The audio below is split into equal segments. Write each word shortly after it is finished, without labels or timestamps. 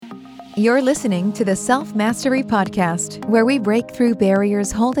You're listening to the Self-Mastery Podcast, where we break through barriers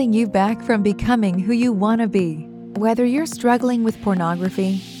holding you back from becoming who you want to be. Whether you're struggling with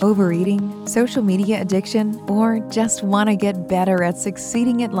pornography, overeating, social media addiction, or just want to get better at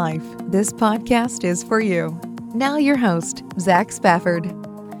succeeding at life, this podcast is for you. Now your host, Zach Spafford.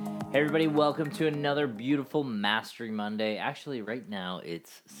 Hey everybody, welcome to another beautiful Mastery Monday. Actually, right now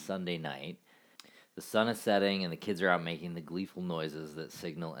it's Sunday night. The sun is setting and the kids are out making the gleeful noises that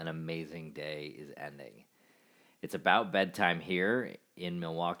signal an amazing day is ending. It's about bedtime here in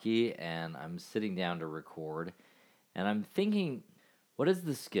Milwaukee, and I'm sitting down to record, and I'm thinking, what is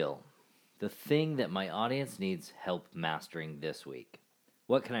the skill, the thing that my audience needs help mastering this week?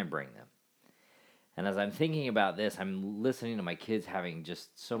 What can I bring them? And as I'm thinking about this, I'm listening to my kids having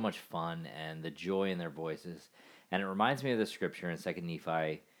just so much fun and the joy in their voices. And it reminds me of the scripture in 2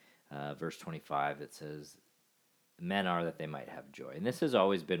 Nephi, verse 25, that says, men are that they might have joy. And this has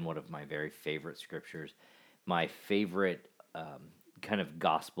always been one of my very favorite scriptures. My favorite kind of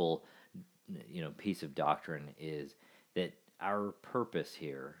gospel, piece of doctrine is that our purpose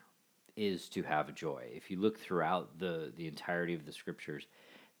here is to have joy. If you look throughout the entirety of the scriptures,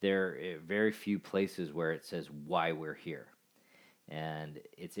 there are very few places where it says why we're here. And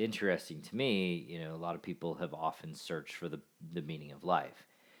it's interesting to me, a lot of people have often searched for the meaning of life.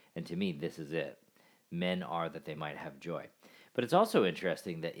 And to me, this is it. Men are that they might have joy. But it's also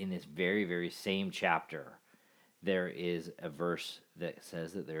interesting that in this very, very same chapter, there is a verse that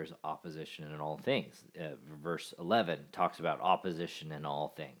says that there's opposition in all things. Verse 11 talks about opposition in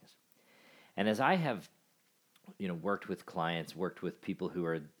all things. And as I have worked with clients, worked with people who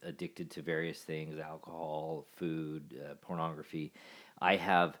are addicted to various things, alcohol, food, pornography, I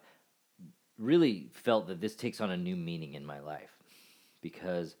have really felt that this takes on a new meaning in my life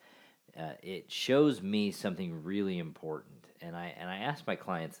because it shows me something really important. And I ask my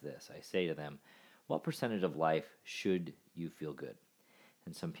clients this. I say to them, what percentage of life should you feel good?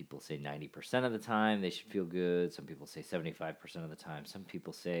 And some people say 90% of the time they should feel good. Some people say 75% of the time. Some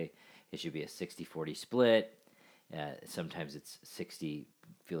people say it should be a 60-40 split. Sometimes it's 60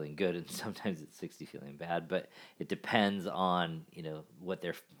 feeling good and sometimes it's 60 feeling bad, but it depends on, what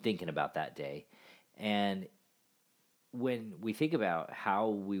they're thinking about that day. And when we think about how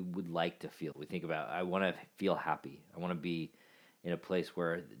we would like to feel, we think about, I want to feel happy. I want to be in a place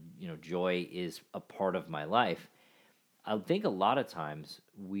where, joy is a part of my life. I think a lot of times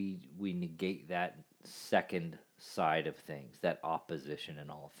we negate that second side of things, that opposition in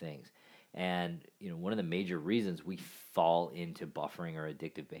all things. And, one of the major reasons we fall into buffering or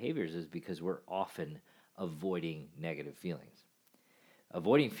addictive behaviors is because we're often avoiding negative feelings.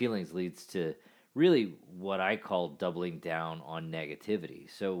 Avoiding feelings leads to really what I call doubling down on negativity.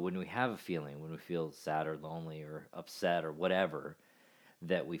 So when we have a feeling, when we feel sad or lonely or upset or whatever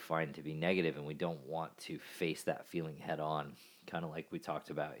that we find to be negative and we don't want to face that feeling head on, kind of like we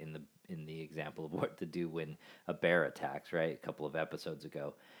talked about in the example of what to do when a bear attacks, right? A couple of episodes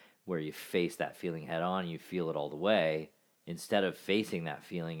ago, where you face that feeling head on, you feel it all the way, instead of facing that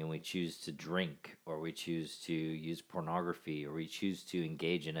feeling and we choose to drink or we choose to use pornography or we choose to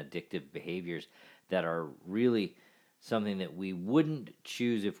engage in addictive behaviors that are really something that we wouldn't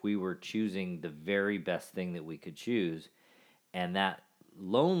choose if we were choosing the very best thing that we could choose, and that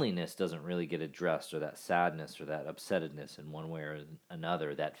loneliness doesn't really get addressed, or that sadness or that upsettedness in one way or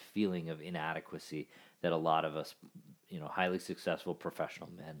another, that feeling of inadequacy that a lot of us, highly successful professional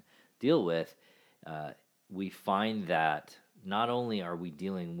men deal with, we find that not only are we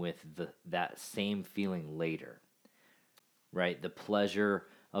dealing with that same feeling later, right? The pleasure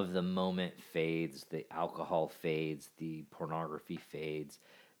of the moment fades, the alcohol fades, the pornography fades,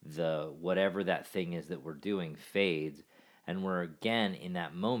 the whatever that thing is that we're doing fades, and we're again in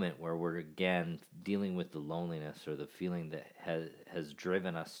that moment where we're again dealing with the loneliness or the feeling that has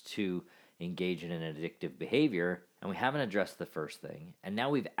driven us to engage in an addictive behavior, and we haven't addressed the first thing, and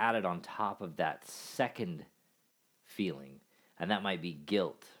now we've added on top of that second feeling, and that might be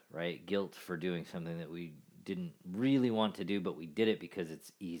guilt, right? Guilt for doing something that we didn't really want to do, but we did it because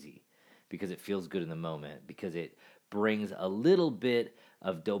it's easy, because it feels good in the moment, because it brings a little bit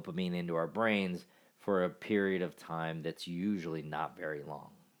of dopamine into our brains for a period of time that's usually not very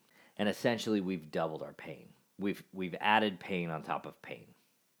long. And essentially we've doubled our pain. We've added pain on top of pain.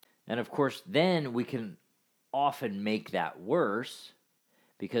 And of course, then we can often make that worse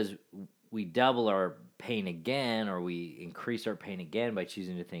because we double our pain again, or we increase our pain again by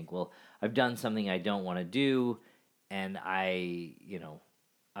choosing to think, well, I've done something I don't want to do, and I'm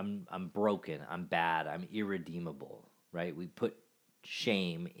broken, I'm bad, I'm irredeemable, right? We put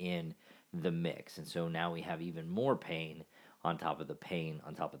shame in the mix, and so now we have even more pain on top of the pain,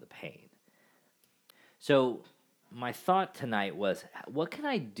 on top of the pain. So my thought tonight was, what can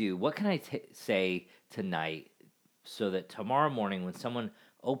I do? What can I say tonight so that tomorrow morning when someone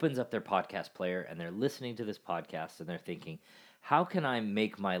opens up their podcast player and they're listening to this podcast and they're thinking, how can I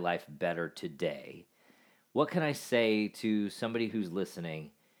make my life better today? What can I say to somebody who's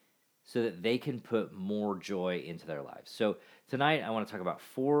listening so that they can put more joy into their lives? So tonight I want to talk about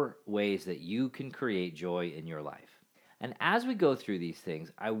 4 ways that you can create joy in your life. And as we go through these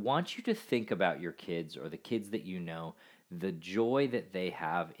things, I want you to think about your kids or the kids that you know, the joy that they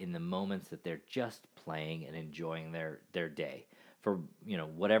have in the moments that they're just playing and enjoying their day. For,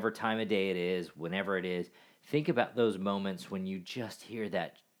 whatever time of day it is, whenever it is, think about those moments when you just hear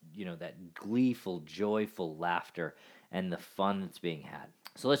that, that gleeful, joyful laughter and the fun that's being had.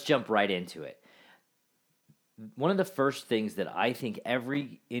 So let's jump right into it. One of the first things that I think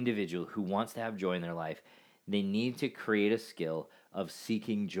every individual who wants to have joy in their life, they need to create a skill of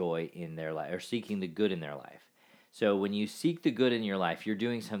seeking joy in their life, or seeking the good in their life. So when you seek the good in your life, you're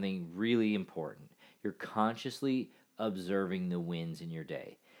doing something really important. You're consciously observing the wins in your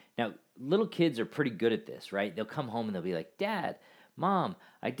day. Now, little kids are pretty good at this, right? They'll come home and they'll be like, Dad, Mom,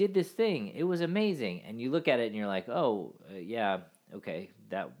 I did this thing. It was amazing. And you look at it and you're like, oh, yeah, okay,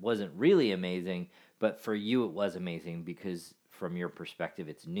 that wasn't really amazing. But for you, it was amazing because from your perspective,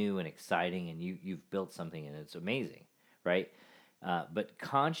 it's new and exciting, and you've built something, and it's amazing, right? But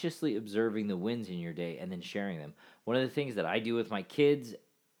consciously observing the wins in your day and then sharing them. One of the things that I do with my kids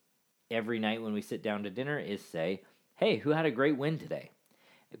every night when we sit down to dinner is say, hey, who had a great win today?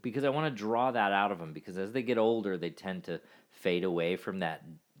 Because I want to draw that out of them, because as they get older, they tend to fade away from that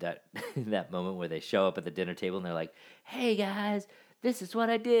that moment where they show up at the dinner table and they're like, hey guys, this is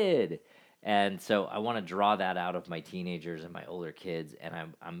what I did. And so I want to draw that out of my teenagers and my older kids, and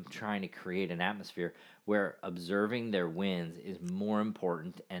I'm trying to create an atmosphere where observing their wins is more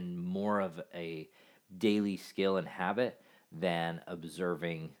important and more of a daily skill and habit than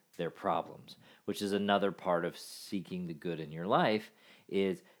observing their problems, which is another part of seeking the good in your life,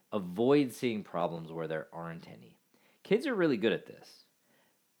 is avoid seeing problems where there aren't any. Kids are really good at this.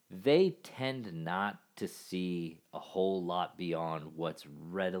 They tend not to see a whole lot beyond what's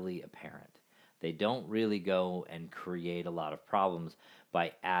readily apparent. They don't really go and create a lot of problems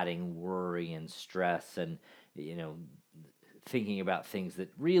by adding worry and stress and, thinking about things that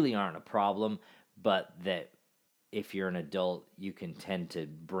really aren't a problem, but that if you're an adult, you can tend to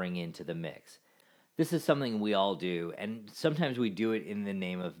bring into the mix. This is something we all do, and sometimes we do it in the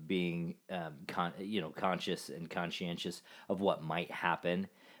name of being, conscious and conscientious of what might happen.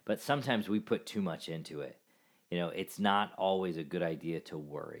 But sometimes we put too much into it. It's not always a good idea to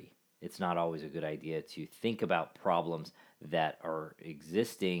worry. It's not always a good idea to think about problems that are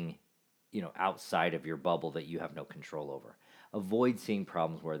existing, outside of your bubble that you have no control over. Avoid seeing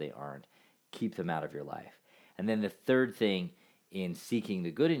problems where they aren't. Keep them out of your life. And then the third thing in seeking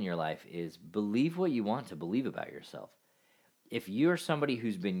the good in your life is believe what you want to believe about yourself. If you're somebody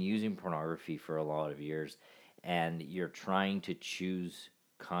who's been using pornography for a lot of years and you're trying to choose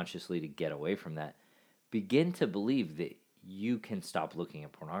consciously to get away from that, begin to believe that you can stop looking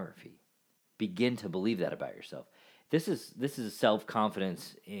at pornography. Begin to believe that about yourself. This is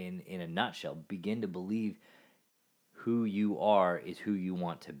self-confidence in a nutshell. Begin to believe who you are is who you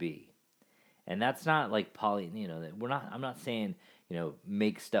want to be. And that's not like I'm not saying,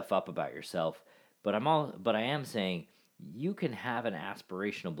 make stuff up about yourself, but I am saying you can have an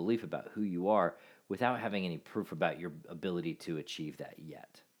aspirational belief about who you are without having any proof about your ability to achieve that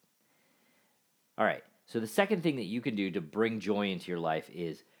yet. All right. So the second thing that you can do to bring joy into your life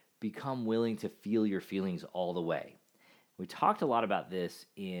is become willing to feel your feelings all the way. We talked a lot about this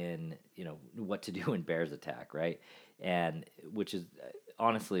in, what to do when bears attack, right? And which is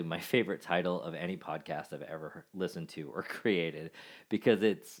honestly my favorite title of any podcast I've ever listened to or created, because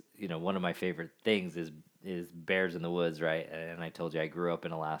it's, one of my favorite things is bears in the woods, right? And I told you I grew up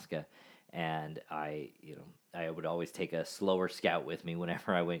in Alaska, and I would always take a slower Scout with me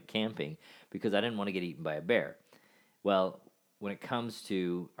whenever I went camping because I didn't want to get eaten by a bear. Well, when it comes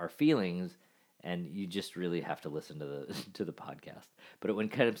to our feelings, and you just really have to listen to the podcast. But when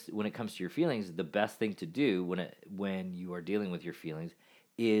it comes to your feelings, the best thing to do when you are dealing with your feelings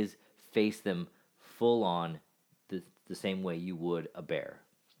is face them full on, the same way you would a bear.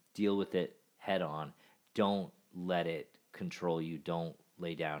 Deal with it head on. Don't let it control you. Don't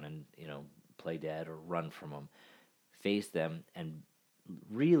lay down and play dead or run from them. Face them and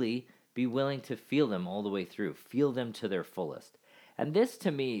really be willing to feel them all the way through. Feel them to their fullest. And this,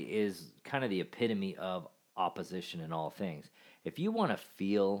 to me, is kind of the epitome of opposition in all things. If you want to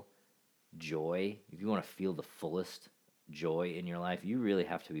feel joy, if you want to feel the fullest joy in your life, you really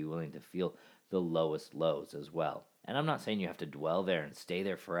have to be willing to feel the lowest lows as well. And I'm not saying you have to dwell there and stay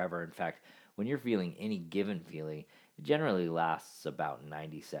there forever. In fact, when you're feeling any given feeling, it generally lasts about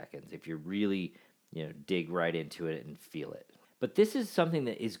 90 seconds if you really, dig right into it and feel it. But this is something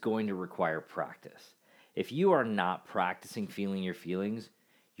that is going to require practice. If you are not practicing feeling your feelings,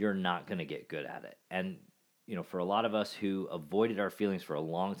 you're not going to get good at it. And, for a lot of us who avoided our feelings for a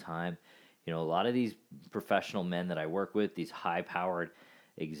long time, a lot of these professional men that I work with, these high-powered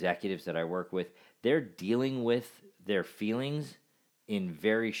executives that I work with, they're dealing with their feelings in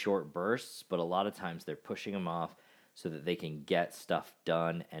very short bursts, but a lot of times they're pushing them off so that they can get stuff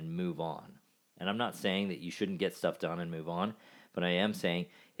done and move on. And I'm not saying that you shouldn't get stuff done and move on, but I am saying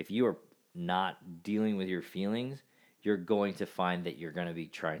if you are not dealing with your feelings, you're going to find that you're going to be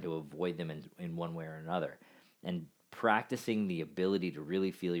trying to avoid them in one way or another. And practicing the ability to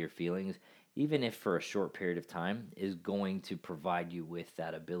really feel your feelings, even if for a short period of time, is going to provide you with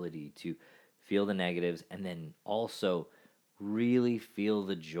that ability to feel the negatives and then also really feel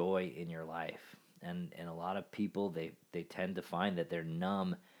the joy in your life. And a lot of people, they tend to find that they're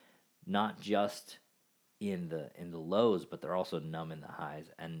numb, not just in the lows, but they're also numb in the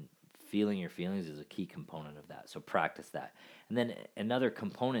highs. And feeling your feelings is a key component of that. So practice that. And then another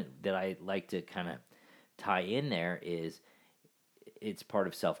component that I like to kind of tie in there is it's part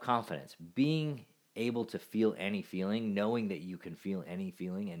of self-confidence. Being able to feel any feeling, knowing that you can feel any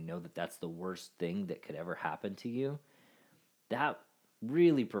feeling and know that that's the worst thing that could ever happen to you, that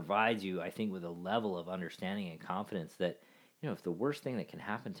really provides you, I think, with a level of understanding and confidence that, if the worst thing that can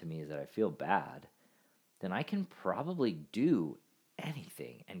happen to me is that I feel bad, then I can probably do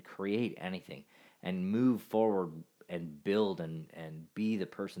anything and create anything and move forward and build and be the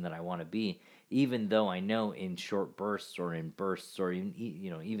person that I want to be, even though I know in short bursts or in bursts or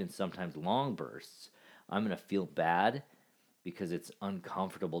even sometimes long bursts, I'm going to feel bad because it's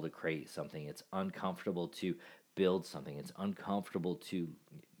uncomfortable to create something. It's uncomfortable to build something. It's uncomfortable to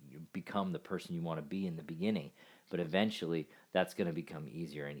become the person you want to be in the beginning. But eventually, that's going to become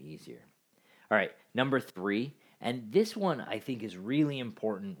easier and easier. All right, number 3, and this one I think is really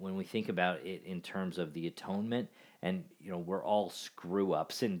important when we think about it in terms of the atonement. And we're all screw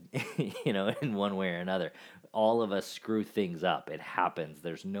ups in in one way or another. All of us screw things up. It happens.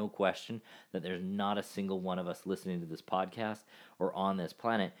 There's no question that there's not a single one of us listening to this podcast or on this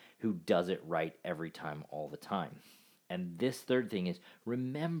planet who does it right every time, all the time. And this third thing is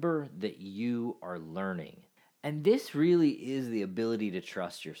remember that you are learning. And this really is the ability to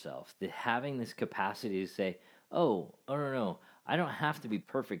trust yourself, having this capacity to say, oh, no, I don't have to be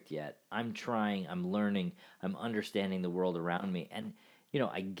perfect yet. I'm trying, I'm learning, I'm understanding the world around me. And,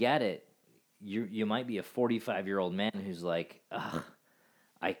 I get it. You might be a 45-year-old man who's like, ugh,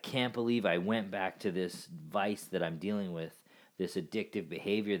 I can't believe I went back to this vice that I'm dealing with, this addictive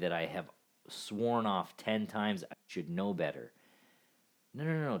behavior that I have sworn off 10 times. I should know better.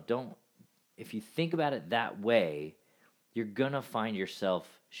 No, don't. If you think about it that way, you're going to find yourself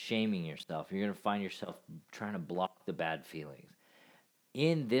shaming yourself. You're going to find yourself trying to block the bad feelings.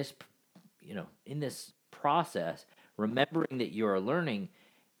 In this, in this process, remembering that you are learning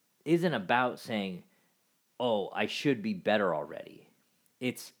isn't about saying, oh, I should be better already.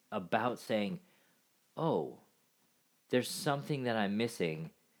 It's about saying, oh, there's something that I'm missing.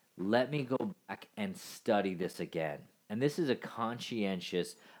 Let me go back and study this again. And this is a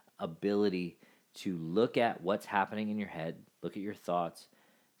conscientious ability to look at what's happening in your head, look at your thoughts,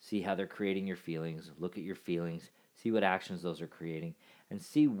 see how they're creating your feelings, look at your feelings, see what actions those are creating, and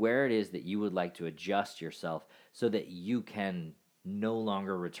see where it is that you would like to adjust yourself so that you can no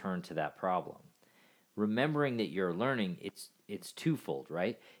longer return to that problem. Remembering that you're learning, it's twofold,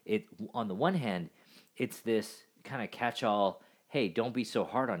 right? It on the one hand, it's this kind of catch-all, hey, don't be so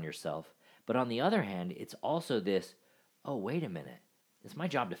hard on yourself. But on the other hand, it's also this, oh, wait a minute. It's my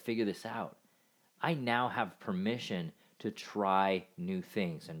job to figure this out. I now have permission to try new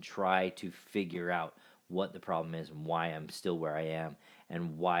things and try to figure out what the problem is and why I'm still where I am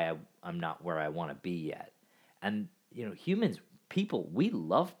and why I'm not where I want to be yet. And, humans, people, we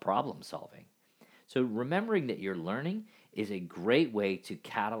love problem solving. So remembering that you're learning is a great way to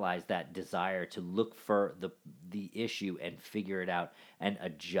catalyze that desire to look for the issue and figure it out and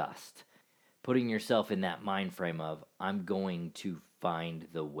adjust. Putting yourself in that mind frame of, I'm going to find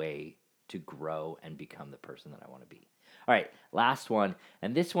the way to grow and become the person that I want to be. All right, last one.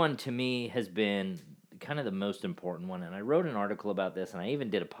 And this one to me has been kind of the most important one. And I wrote an article about this, and I even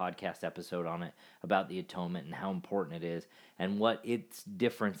did a podcast episode on it about the atonement and how important it is and what its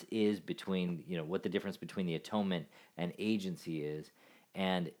difference is between, what the difference between the atonement and agency is.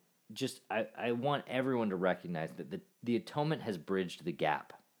 And just, I want everyone to recognize that the atonement has bridged the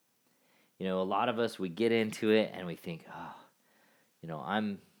gap. A lot of us, we get into it and we think,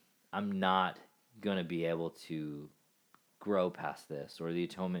 I'm not going to be able to grow past this, or the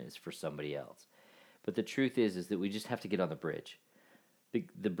atonement is for somebody else. But the truth is that we just have to get on the bridge.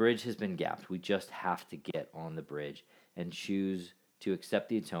 The bridge has been gapped. We just have to get on the bridge and choose to accept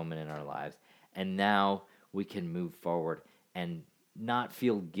the atonement in our lives. And now we can move forward and not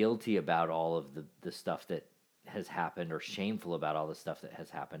feel guilty about all of the stuff that has happened, or shameful about all the stuff that has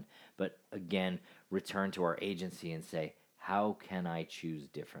happened. But again, return to our agency and say, how can I choose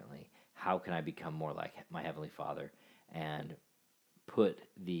differently? How can I become more like my Heavenly Father and put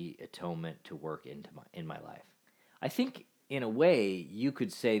the atonement to work in my life? I think in a way you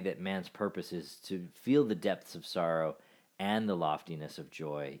could say that man's purpose is to feel the depths of sorrow and the loftiness of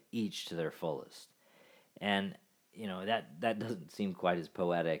joy, each to their fullest. And that doesn't seem quite as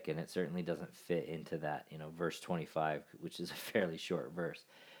poetic, and it certainly doesn't fit into that, verse 25, which is a fairly short verse.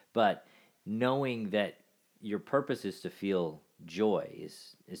 But knowing that your purpose is to feel joy,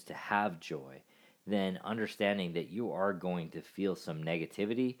 is to have joy, then understanding that you are going to feel some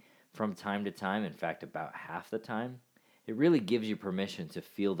negativity from time to time, in fact, about half the time, it really gives you permission to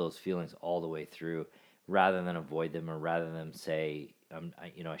feel those feelings all the way through, rather than avoid them, or rather than say,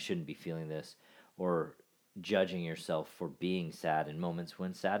 I shouldn't be feeling this, or judging yourself for being sad in moments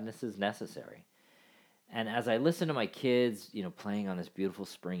when sadness is necessary. And as I listen to my kids, playing on this beautiful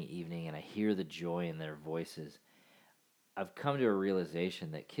spring evening, and I hear the joy in their voices, I've come to a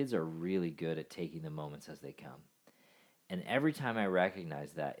realization that kids are really good at taking the moments as they come. And every time I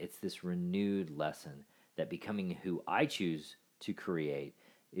recognize that, it's this renewed lesson that becoming who I choose to create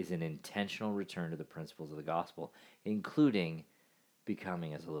is an intentional return to the principles of the gospel, including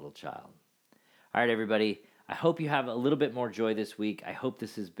becoming as a little child. All right, everybody, I hope you have a little bit more joy this week. I hope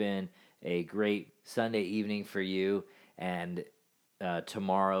this has been a great Sunday evening for you, and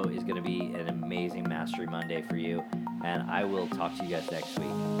tomorrow is going to be an amazing Mastery Monday for you, and I will talk to you guys next week.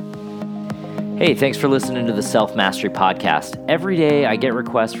 Hey, thanks for listening to the Self Mastery Podcast. Every day I get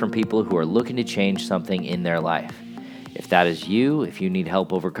requests from people who are looking to change something in their life. If that is you, if you need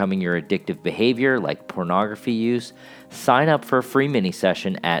help overcoming your addictive behavior like pornography use, sign up for a free mini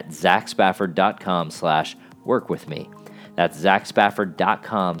session at zachspafford.com/workwithme. That's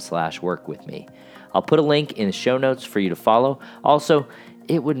zachspafford.com/workwithme. I'll put a link in the show notes for you to follow. Also,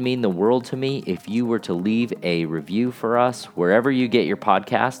 it would mean the world to me if you were to leave a review for us wherever you get your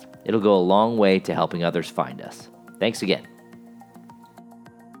podcast. It'll go a long way to helping others find us. Thanks again.